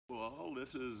Well,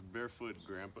 this is Barefoot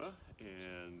Grandpa,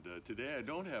 and today I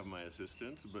don't have my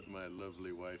assistants, but my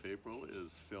lovely wife April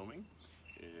is filming.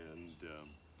 And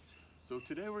so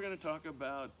today we're going to talk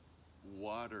about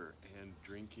water and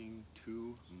drinking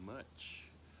too much.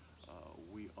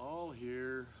 We all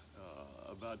hear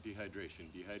about dehydration.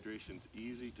 Dehydration's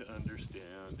easy to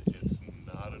understand. It's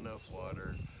not enough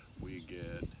water. We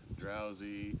get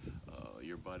drowsy,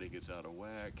 your body gets out of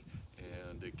whack,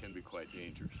 and it can be quite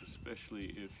dangerous,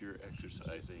 especially if you're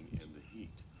exercising in the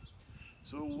heat.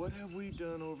 So what have we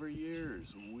done over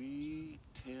years? We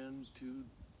tend to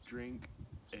drink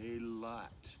a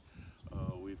lot.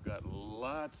 We've got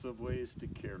lots of ways to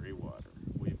carry water.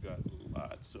 We've got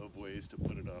lots of ways to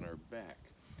put it on our back.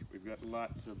 We've got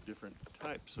lots of different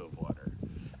types of water.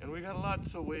 And we've got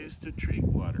lots of ways to treat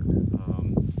water.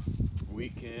 We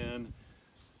can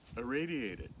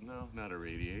irradiate it. No, not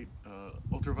irradiate.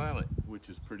 Ultraviolet, which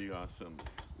is pretty awesome.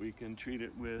 We can treat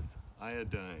it with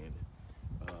iodine.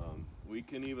 We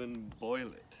can even boil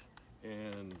it.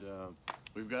 And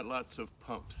we've got lots of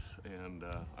pumps. And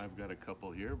I've got a couple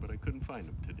here, but I couldn't find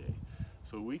them today.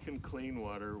 So we can clean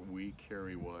water. We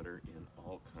carry water in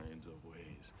all kinds of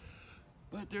ways.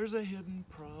 But there's a hidden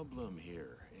problem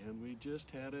here, and we just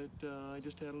had it. I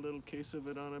just had a little case of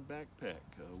it on a backpack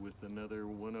with another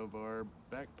one of our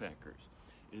backpackers.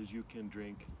 Is you can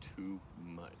drink too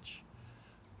much.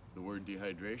 The word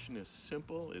dehydration is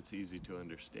simple. It's easy to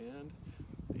understand.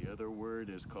 The other word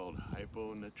is called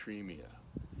hyponatremia.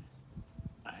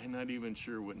 I'm not even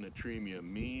sure what natremia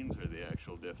means or the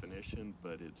actual definition,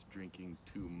 but it's drinking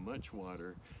too much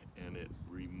water, and it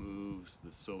removes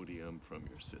the sodium from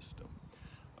your system.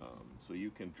 So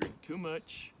you can drink too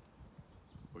much,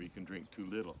 or you can drink too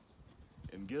little.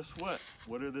 And guess what?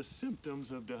 What are the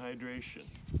symptoms of dehydration?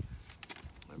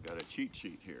 I've got a cheat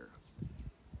sheet here.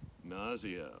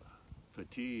 Nausea,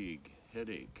 fatigue,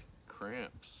 headache,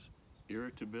 cramps,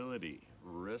 irritability,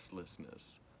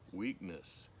 restlessness,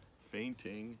 weakness,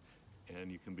 fainting,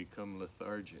 and you can become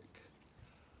lethargic.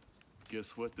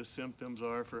 Guess what the symptoms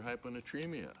are for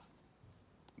hyponatremia?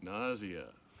 Nausea,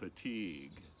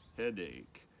 fatigue,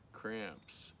 headache,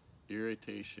 cramps,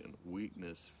 irritation,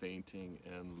 weakness, fainting,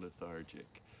 and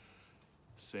lethargic.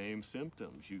 Same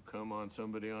symptoms. You come on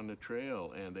somebody on the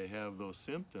trail and they have those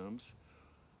symptoms.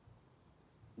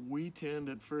 We tend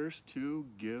at first to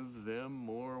give them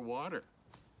more water.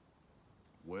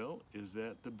 Well, is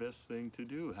that the best thing to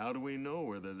do? How do we know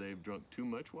whether they've drunk too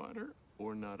much water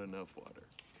or not enough water?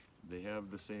 They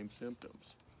have the same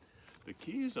symptoms. The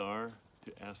keys are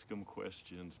to ask them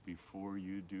questions before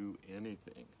you do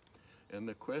anything. And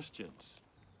the questions: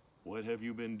 what have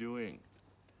you been doing?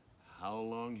 How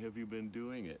long have you been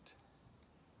doing it?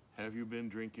 Have you been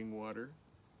drinking water?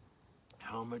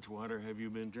 How much water have you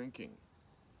been drinking?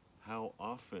 How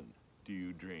often do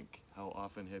you drink? How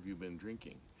often have you been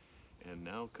drinking? And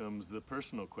now comes the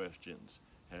personal questions.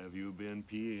 Have you been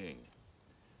peeing?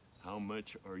 How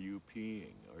much are you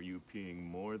peeing? Are you peeing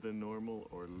more than normal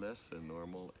or less than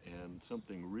normal? And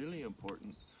something really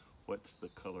important, what's the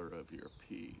color of your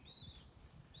pee?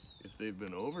 If they've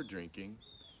been over drinking,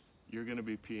 you're going to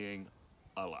be peeing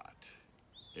a lot.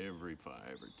 Every 5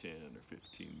 or 10 or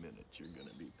 15 minutes you're going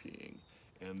to be peeing.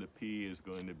 And the pee is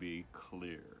going to be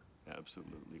clear,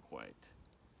 absolutely white.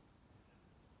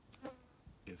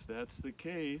 If that's the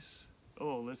case,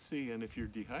 let's see, and if you're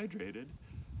dehydrated,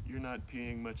 you're not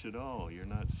peeing much at all, you're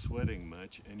not sweating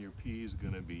much, and your pee is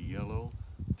going to be yellow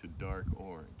to dark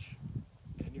orange.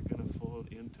 And you're going to fall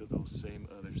into those same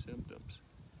other symptoms.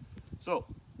 So,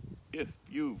 if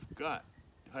you've got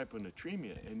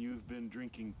hyponatremia and you've been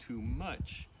drinking too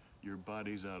much, your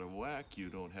body's out of whack, you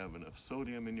don't have enough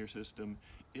sodium in your system,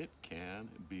 it can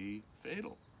be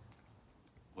fatal.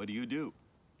 What do?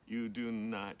 You do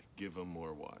not give them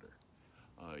more water.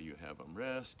 You have them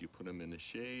rest, you put them in the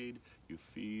shade, you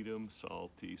feed them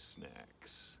salty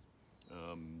snacks.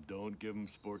 Don't give them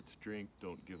sports drink,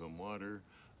 don't give them water.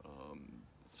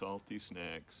 Salty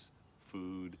snacks,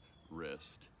 food,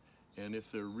 rest. And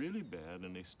if they're really bad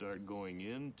and they start going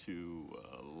into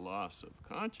loss of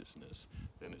consciousness,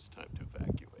 then it's time to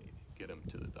evacuate. Get them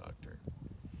to the doctor.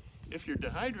 If you're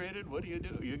dehydrated, what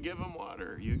do? You give them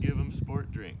water, you give them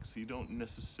sport drinks. You don't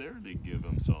necessarily give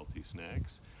them salty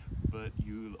snacks, but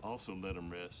you also let them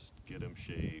rest, get them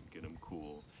shade, get them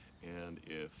cool. And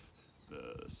if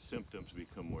the symptoms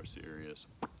become more serious,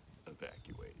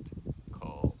 evacuate.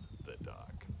 Call the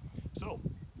doc. So,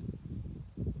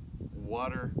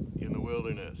 water in the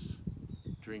wilderness.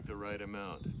 Drink the right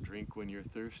amount. Drink when you're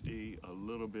thirsty, a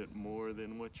little bit more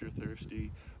than what you're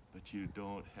thirsty, but you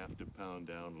don't have to pound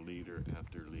down liter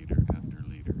after liter after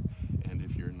liter. And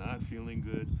if you're not feeling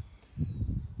good,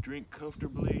 Drink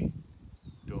comfortably,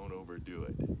 don't overdo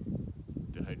it.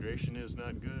 Dehydration is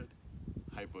not good,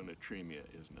 hyponatremia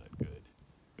is not good.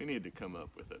 We need to come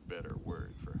up with a better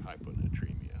word for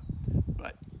hyponatremia.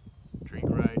 But drink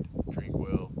right, drink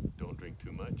well, don't drink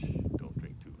too much, don't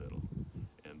drink too little.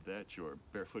 And that's your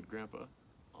Barefoot Grandpa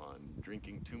on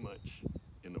drinking too much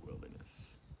in the wilderness.